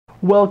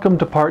Welcome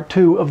to part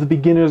 2 of the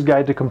Beginner's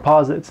Guide to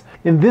Composites.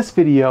 In this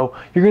video,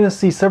 you're going to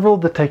see several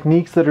of the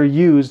techniques that are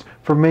used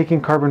for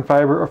making carbon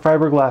fiber or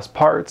fiberglass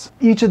parts.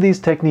 Each of these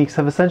techniques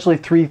have essentially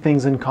three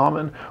things in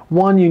common.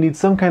 One, you need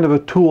some kind of a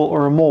tool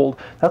or a mold.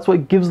 That's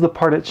what gives the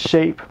part its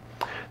shape.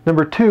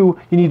 Number two,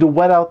 you need to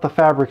wet out the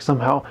fabric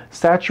somehow,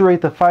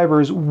 saturate the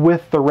fibers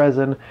with the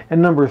resin.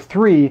 And number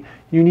three,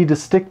 you need to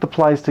stick the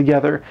plies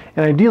together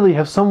and ideally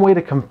have some way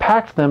to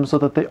compact them so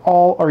that they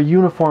all are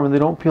uniform and they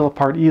don't peel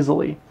apart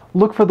easily.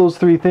 Look for those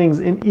three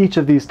things in each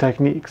of these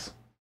techniques.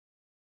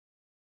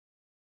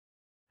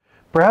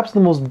 Perhaps the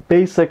most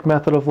basic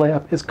method of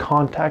layup is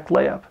contact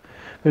layup.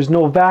 There's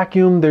no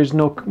vacuum, there's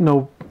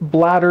no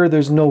bladder,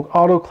 there's no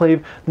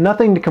autoclave,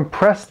 nothing to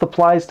compress the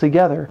plies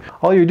together.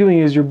 All you're doing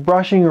is you're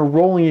brushing or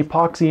rolling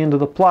epoxy into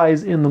the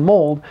plies in the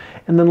mold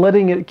and then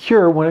letting it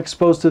cure when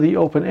exposed to the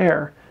open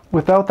air.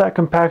 Without that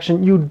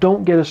compaction, you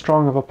don't get as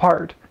strong of a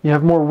part. You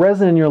have more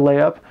resin in your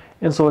layup,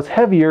 and so it's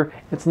heavier,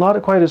 it's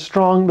not quite as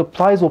strong, the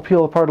plies will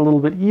peel apart a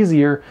little bit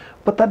easier,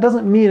 but that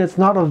doesn't mean it's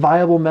not a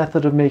viable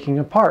method of making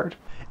a part.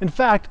 In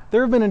fact,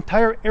 there have been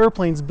entire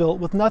airplanes built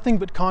with nothing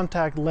but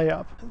contact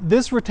layup.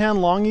 This rattan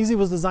long easy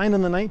was designed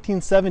in the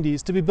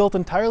 1970s to be built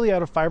entirely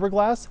out of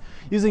fiberglass,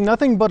 using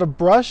nothing but a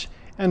brush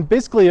and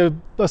basically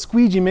a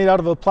squeegee made out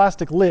of a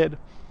plastic lid.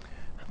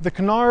 The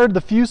canard, the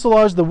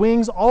fuselage, the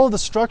wings, all of the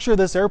structure of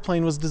this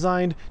airplane was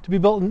designed to be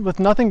built with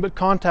nothing but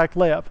contact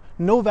layup,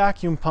 no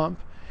vacuum pump.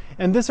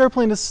 And this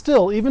airplane is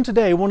still, even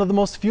today, one of the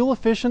most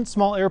fuel-efficient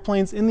small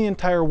airplanes in the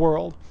entire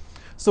world.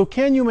 So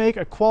can you make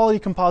a quality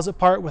composite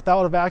part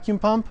without a vacuum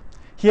pump?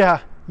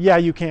 Yeah,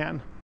 you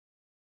can.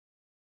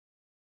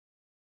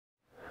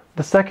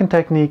 The second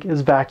technique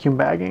is vacuum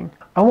bagging.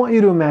 I want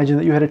you to imagine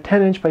that you had a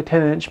 10-inch by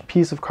 10-inch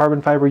piece of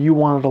carbon fiber you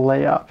wanted to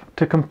lay up.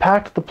 To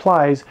compact the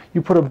plies,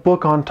 you put a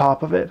book on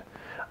top of it.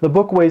 The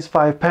book weighs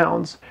 5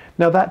 pounds.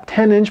 Now that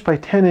 10-inch by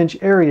 10-inch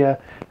area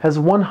has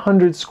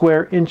 100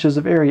 square inches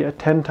of area,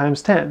 10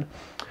 times 10.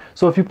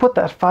 So if you put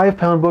that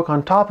 5-pound book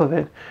on top of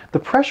it, the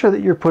pressure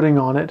that you're putting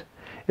on it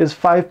is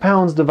 5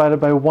 pounds divided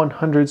by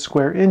 100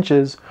 square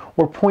inches,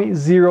 or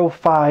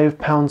 0.05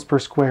 pounds per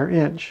square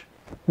inch.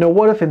 Now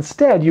what if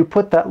instead you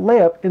put that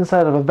layup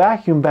inside of a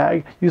vacuum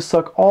bag, you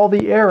suck all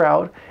the air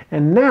out,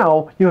 and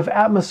now you have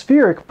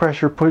atmospheric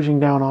pressure pushing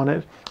down on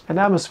it. And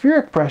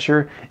atmospheric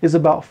pressure is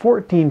about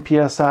 14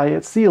 psi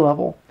at sea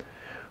level.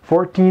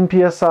 14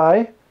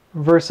 psi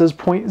versus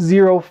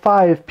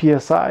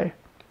 0.05 psi.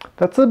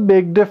 That's a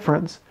big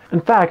difference. In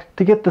fact,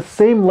 to get the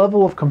same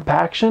level of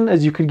compaction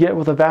as you could get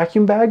with a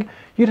vacuum bag,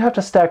 you'd have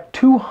to stack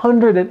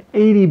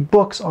 280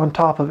 books on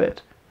top of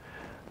it.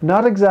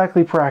 Not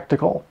exactly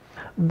practical.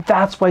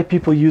 That's why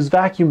people use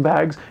vacuum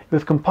bags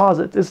with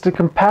composites, is to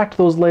compact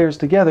those layers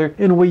together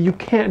in a way you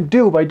can't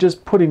do by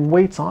just putting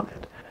weights on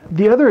it.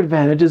 The other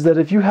advantage is that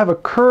if you have a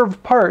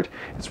curved part,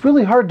 it's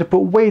really hard to put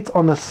weights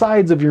on the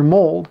sides of your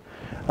mold.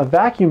 A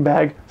vacuum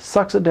bag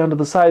sucks it down to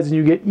the sides and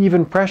you get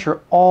even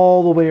pressure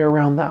all the way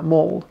around that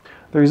mold.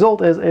 The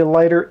result is a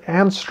lighter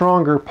and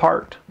stronger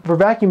part. For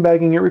vacuum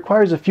bagging, it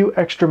requires a few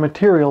extra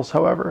materials,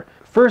 however.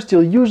 First,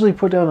 you'll usually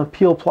put down a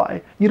peel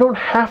ply. You don't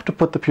have to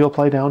put the peel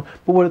ply down,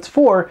 but what it's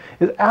for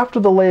is after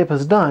the layup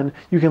is done,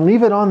 you can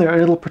leave it on there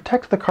and it'll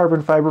protect the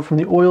carbon fiber from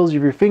the oils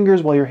of your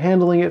fingers while you're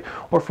handling it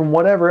or from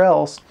whatever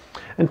else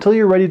until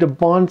you're ready to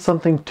bond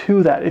something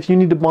to that, if you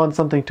need to bond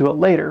something to it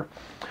later.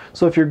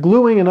 So if you're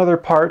gluing another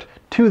part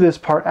to this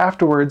part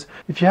afterwards,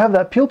 if you have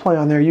that peel ply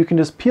on there, you can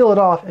just peel it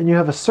off and you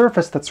have a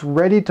surface that's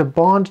ready to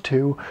bond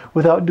to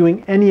without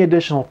doing any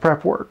additional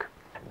prep work.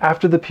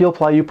 After the peel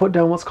ply, you put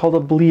down what's called a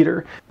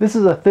bleeder. This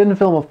is a thin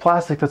film of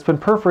plastic that's been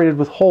perforated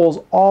with holes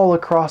all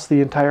across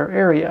the entire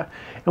area.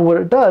 And what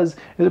it does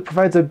is it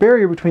provides a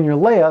barrier between your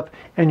layup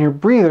and your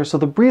breather, so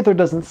the breather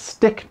doesn't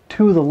stick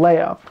to the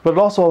layup. But it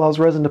also allows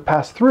resin to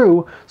pass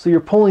through, so you're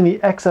pulling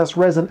the excess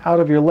resin out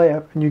of your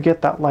layup and you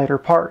get that lighter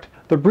part.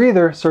 The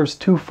breather serves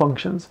two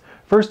functions.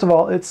 First of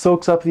all, it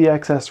soaks up the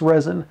excess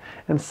resin.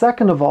 And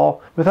second of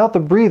all, without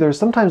the breather,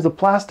 sometimes the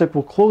plastic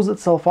will close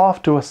itself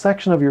off to a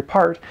section of your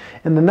part,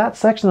 and then that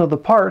section of the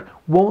part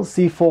won't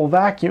see full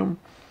vacuum.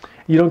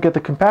 You don't get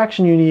the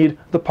compaction you need,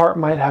 the part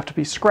might have to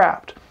be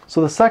scrapped. So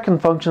the second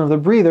function of the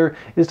breather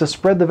is to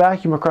spread the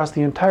vacuum across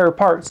the entire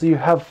part so you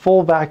have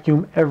full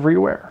vacuum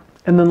everywhere.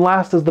 And then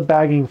last is the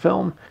bagging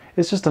film.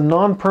 It's just a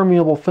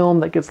non-permeable film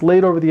that gets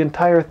laid over the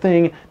entire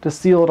thing to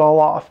seal it all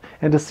off.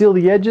 And to seal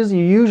the edges,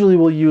 you usually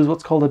will use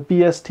what's called a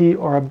BST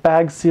or a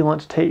bag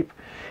sealant tape.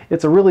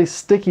 It's a really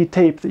sticky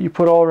tape that you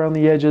put all around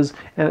the edges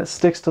and it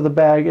sticks to the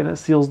bag and it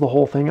seals the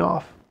whole thing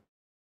off.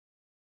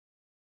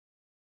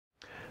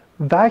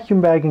 Vacuum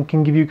bagging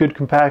can give you good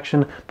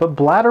compaction, but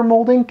bladder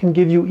molding can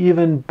give you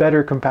even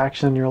better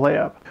compaction in your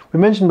layup. We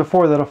mentioned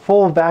before that a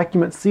full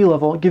vacuum at sea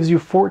level gives you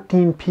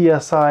 14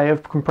 psi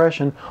of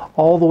compression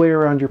all the way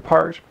around your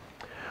part.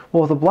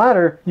 Well, with a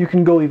bladder, you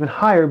can go even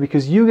higher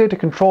because you get to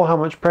control how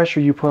much pressure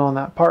you put on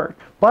that part.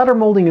 Bladder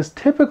molding is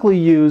typically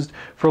used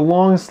for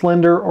long,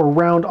 slender, or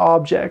round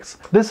objects.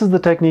 This is the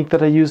technique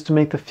that I use to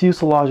make the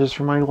fuselages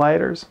for my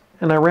gliders.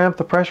 And I ramp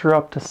the pressure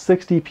up to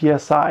 60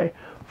 psi.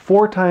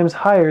 4 times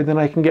higher than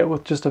I can get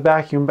with just a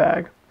vacuum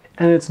bag.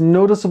 And it's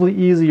noticeably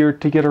easier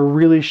to get a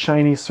really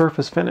shiny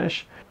surface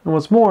finish. And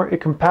what's more,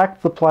 it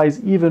compacts the plies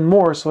even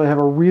more, so I have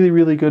a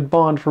really good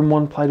bond from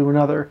one ply to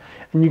another,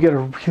 and you get a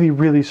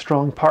really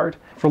strong part.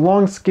 For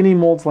long skinny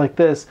molds like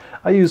this,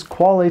 I use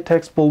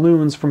Qualatex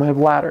balloons for my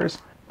bladders.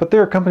 But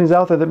there are companies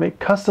out there that make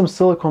custom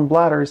silicone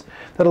bladders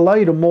that allow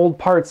you to mold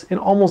parts in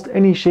almost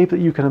any shape that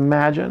you can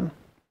imagine.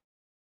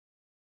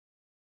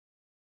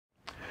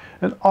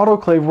 An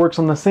autoclave works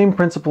on the same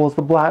principle as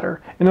the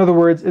bladder. In other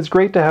words, it's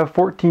great to have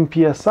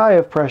 14 psi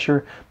of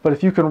pressure, but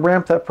if you can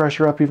ramp that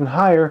pressure up even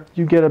higher,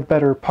 you get a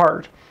better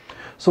part.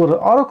 So what an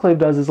autoclave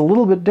does is a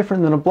little bit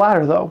different than a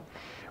bladder though.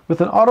 With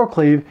an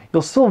autoclave,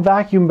 you'll still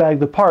vacuum bag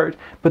the part,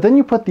 but then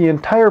you put the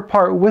entire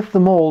part with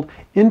the mold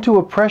into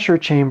a pressure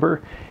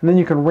chamber, and then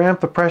you can ramp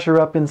the pressure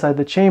up inside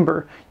the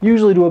chamber,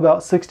 usually to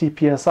about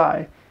 60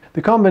 psi.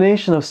 The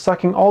combination of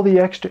sucking all the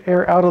extra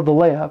air out of the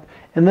layup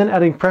and then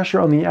adding pressure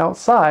on the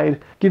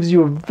outside gives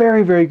you a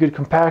very good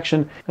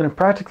compaction, and it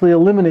practically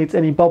eliminates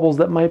any bubbles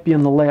that might be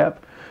in the layup.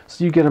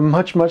 So you get a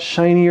much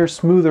shinier,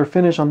 smoother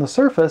finish on the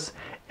surface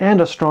and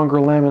a stronger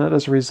laminate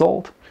as a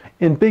result.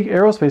 In big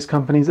aerospace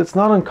companies, it's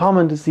not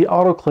uncommon to see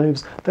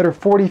autoclaves that are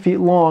 40 feet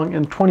long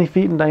and 20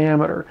 feet in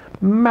diameter.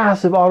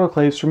 Massive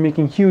autoclaves for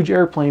making huge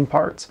airplane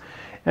parts.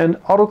 And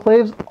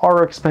autoclaves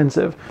are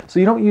expensive, so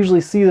you don't usually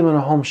see them in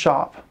a home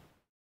shop.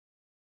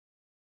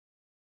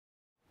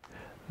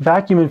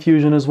 Vacuum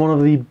infusion is one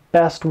of the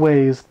best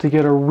ways to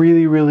get a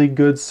really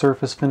good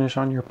surface finish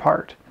on your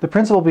part. The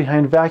principle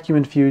behind vacuum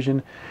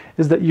infusion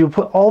is that you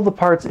put all the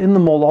parts in the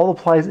mold, all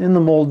the plies in the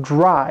mold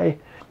dry,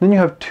 then you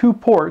have 2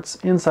 ports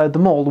inside the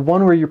mold,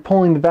 one where you're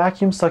pulling the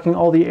vacuum, sucking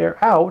all the air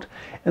out,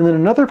 and then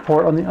another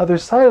port on the other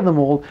side of the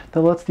mold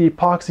that lets the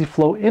epoxy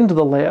flow into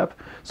the layup.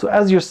 So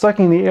as you're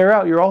sucking the air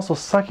out, you're also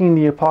sucking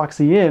the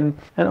epoxy in,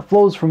 and it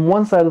flows from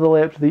one side of the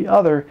layup to the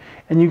other,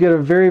 and you get a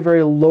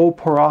very low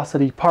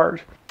porosity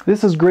part.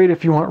 This is great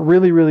if you want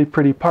really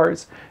pretty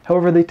parts.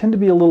 However, they tend to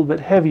be a little bit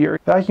heavier.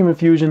 Vacuum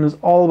infusion is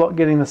all about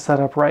getting the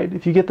setup right.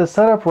 If you get the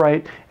setup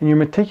right and you're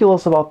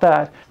meticulous about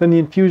that, then the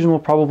infusion will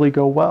probably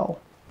go well.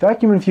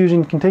 Vacuum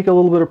infusion can take a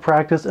little bit of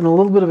practice and a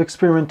little bit of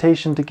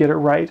experimentation to get it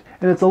right,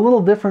 and it's a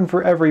little different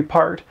for every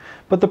part,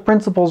 but the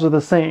principles are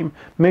the same.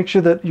 Make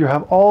sure that you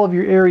have all of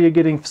your area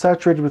getting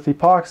saturated with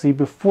epoxy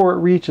before it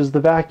reaches the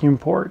vacuum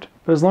port.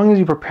 But as long as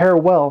you prepare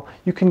well,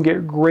 you can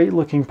get great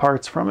looking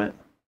parts from it.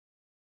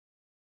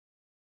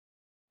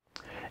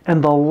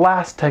 And the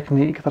last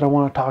technique that I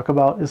want to talk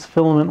about is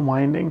filament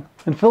winding.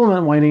 In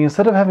filament winding,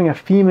 instead of having a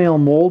female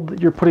mold that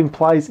you're putting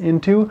plies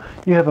into,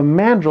 you have a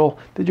mandrel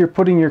that you're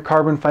putting your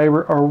carbon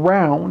fiber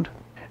around.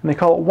 And they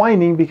call it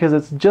winding because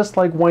it's just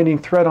like winding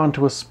thread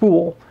onto a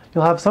spool.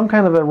 You'll have some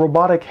kind of a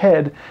robotic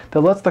head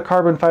that lets the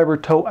carbon fiber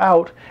tow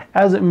out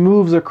as it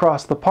moves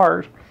across the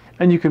part.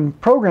 And you can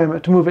program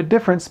it to move at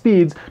different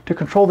speeds to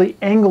control the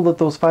angle that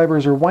those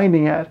fibers are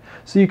winding at,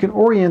 so you can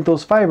orient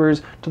those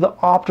fibers to the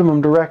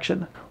optimum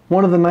direction.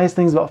 One of the nice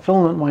things about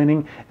filament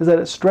winding is that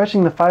it's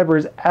stretching the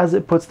fibers as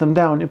it puts them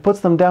down. It puts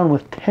them down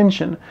with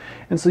tension,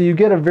 and so you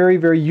get a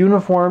very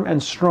uniform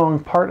and strong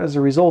part as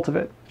a result of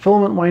it.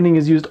 Filament winding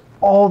is used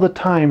all the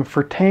time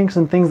for tanks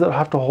and things that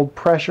have to hold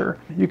pressure.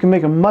 You can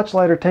make a much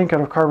lighter tank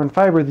out of carbon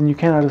fiber than you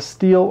can out of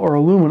steel or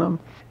aluminum.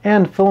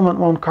 And filament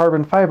wound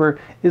carbon fiber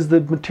is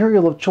the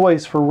material of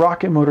choice for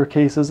rocket motor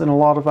cases in a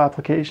lot of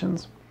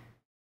applications.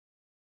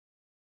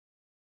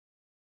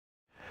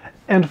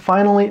 And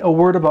finally, a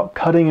word about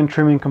cutting and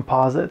trimming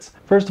composites.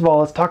 First of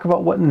all, let's talk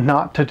about what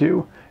not to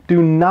do.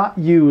 Do not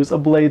use a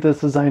blade that's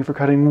designed for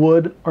cutting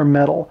wood or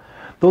metal.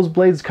 Those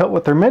blades cut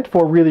what they're meant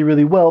for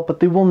really well, but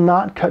they will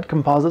not cut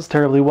composites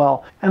terribly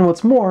well. And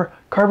what's more,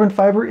 carbon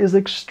fiber is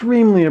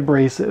extremely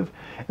abrasive.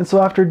 And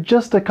so after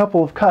just a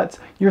couple of cuts,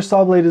 your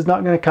saw blade is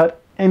not going to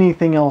cut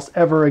anything else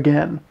ever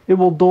again. It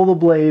will dull the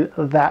blade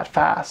that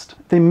fast.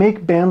 They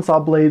make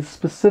bandsaw blades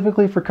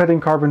specifically for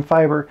cutting carbon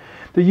fiber.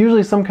 They're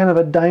usually some kind of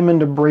a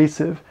diamond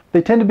abrasive.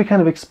 They tend to be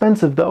kind of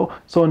expensive though,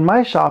 so in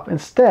my shop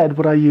instead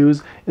what I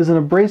use is an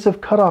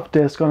abrasive cutoff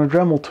disc on a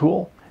Dremel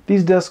tool.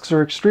 These discs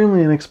are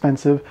extremely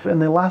inexpensive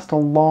and they last a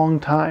long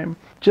time.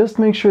 Just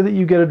make sure that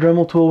you get a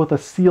Dremel tool with a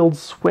sealed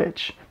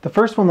switch. The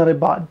first one that I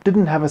bought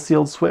didn't have a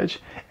sealed switch,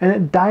 and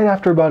it died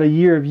after about a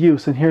year of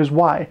use, and here's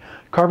why.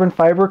 Carbon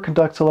fiber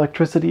conducts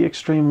electricity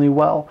extremely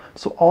well,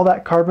 so all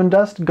that carbon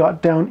dust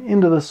got down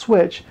into the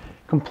switch,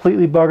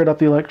 completely buggered up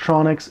the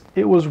electronics.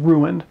 It was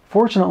ruined.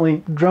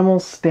 Fortunately,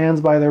 Dremel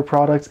stands by their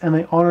products and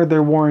they honored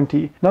their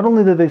warranty. Not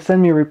only did they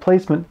send me a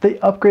replacement, they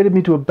upgraded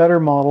me to a better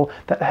model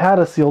that had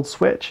a sealed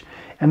switch.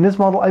 And this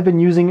model, I've been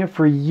using it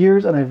for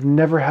years and I've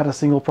never had a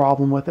single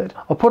problem with it.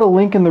 I'll put a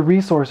link in the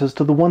resources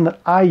to the one that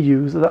I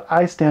use, that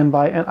I stand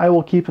by, and I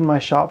will keep in my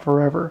shop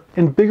forever.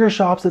 In bigger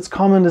shops, it's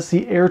common to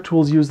see air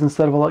tools used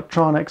instead of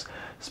electronics.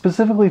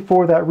 specifically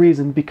for that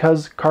reason,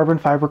 because carbon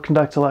fiber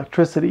conducts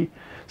electricity.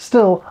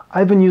 Still,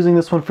 I've been using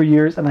this one for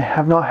years and I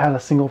have not had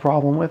a single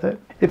problem with it.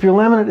 If your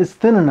laminate is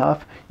thin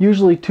enough,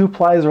 usually 2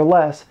 plies or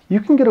less, you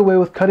can get away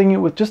with cutting it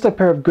with just a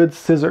pair of good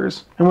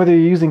scissors. And whether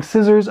you're using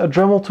scissors, a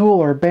Dremel tool,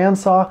 or a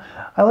bandsaw,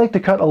 I like to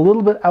cut a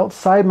little bit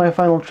outside my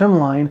final trim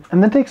line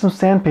and then take some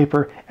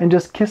sandpaper and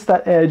just kiss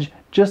that edge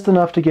just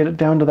enough to get it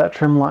down to that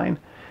trim line.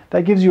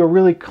 That gives you a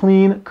really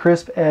clean,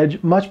 crisp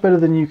edge, much better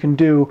than you can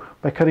do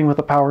by cutting with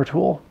a power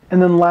tool.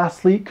 And then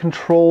lastly,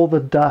 control the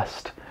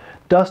dust.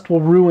 Dust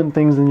will ruin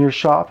things in your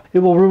shop. It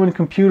will ruin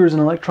computers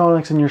and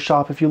electronics in your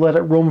shop if you let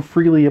it roam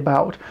freely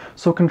about.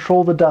 So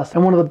control the dust.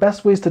 And one of the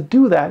best ways to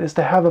do that is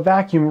to have a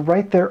vacuum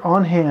right there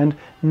on hand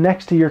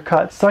next to your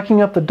cut,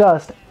 sucking up the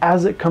dust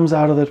as it comes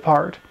out of the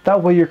part.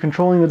 That way you're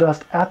controlling the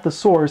dust at the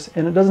source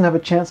and it doesn't have a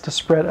chance to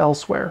spread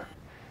elsewhere.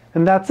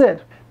 And that's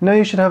it. Now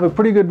you should have a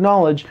pretty good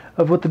knowledge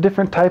of what the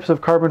different types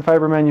of carbon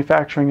fiber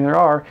manufacturing there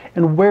are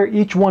and where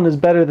each one is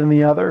better than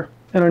the other.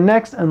 In our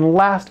next and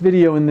last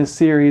video in this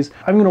series,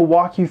 I'm going to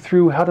walk you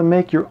through how to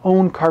make your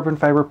own carbon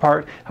fiber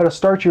part, how to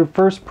start your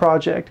first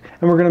project,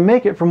 and we're going to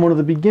make it from one of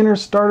the beginner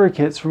starter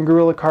kits from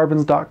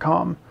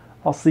GorillaCarbons.com.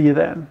 I'll see you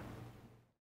then.